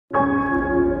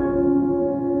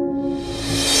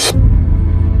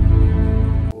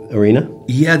arena?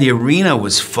 Yeah, the arena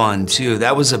was fun too.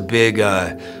 That was a big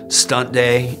stunt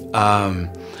day.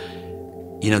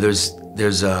 You know, the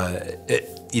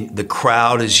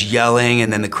crowd is yelling,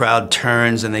 and then the crowd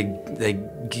turns and they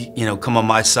you know, come on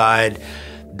my side.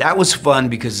 That was fun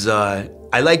because I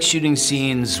like shooting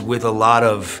scenes with a lot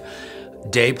of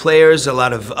day players, a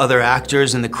lot of other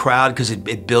actors in the crowd, because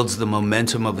it builds the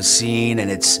momentum of a scene, and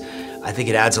I think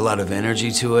it adds a lot of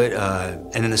energy to it.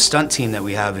 And then the stunt team that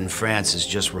we have in France is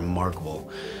just remarkable.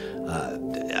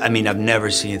 I mean, I've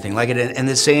never seen anything like it. And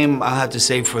the same, I'll have to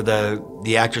say, for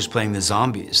the actors playing the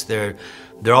zombies. They're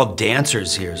all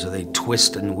dancers here, so they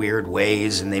twist in weird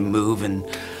ways and they move, and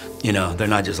you know, they're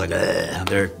not just like,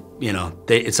 they're, you know,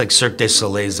 it's like Cirque du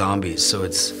Soleil zombies. So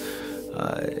it's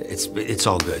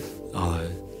all good.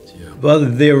 Well,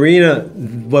 the arena,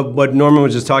 what Norman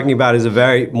was just talking about, is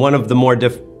one of the more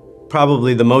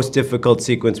probably the most difficult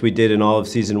sequence we did in all of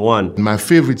season 1. My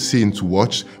favorite scene to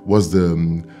watch was the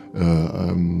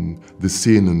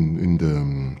scene in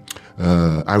the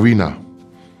arena.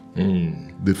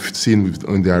 The scene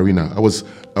in the arena. I was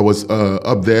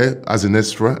up there as an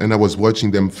extra, and I was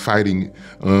watching them fighting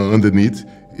underneath,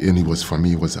 and for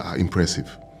me, it was impressive.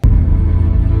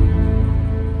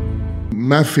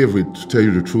 My favorite, to tell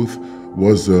you the truth,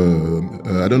 was,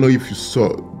 I don't know if you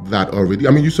saw that already.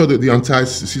 I mean, you saw the entire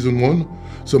season 1.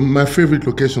 So my favorite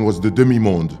location was the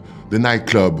Demimonde, the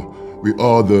nightclub, with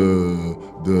all the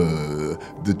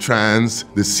trans,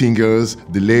 the singers,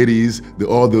 the ladies,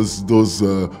 all those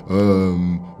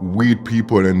weird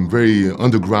people and very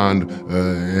underground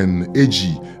and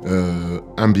edgy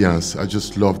ambience. I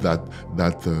just loved that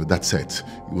set.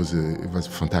 It was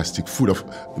fantastic. Full of,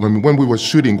 I mean, when we were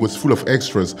shooting, it was full of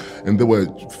extras, and they were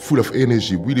full of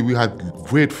energy. Really, we had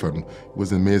great fun. It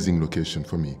was an amazing location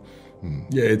for me.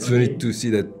 Yeah, it's funny to see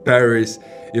that Paris,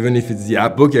 even if it's the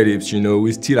apocalypse, you know,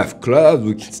 we still have clubs,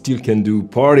 we still can do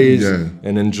parties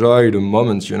and enjoy the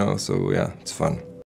moments, you know, so yeah, it's fun.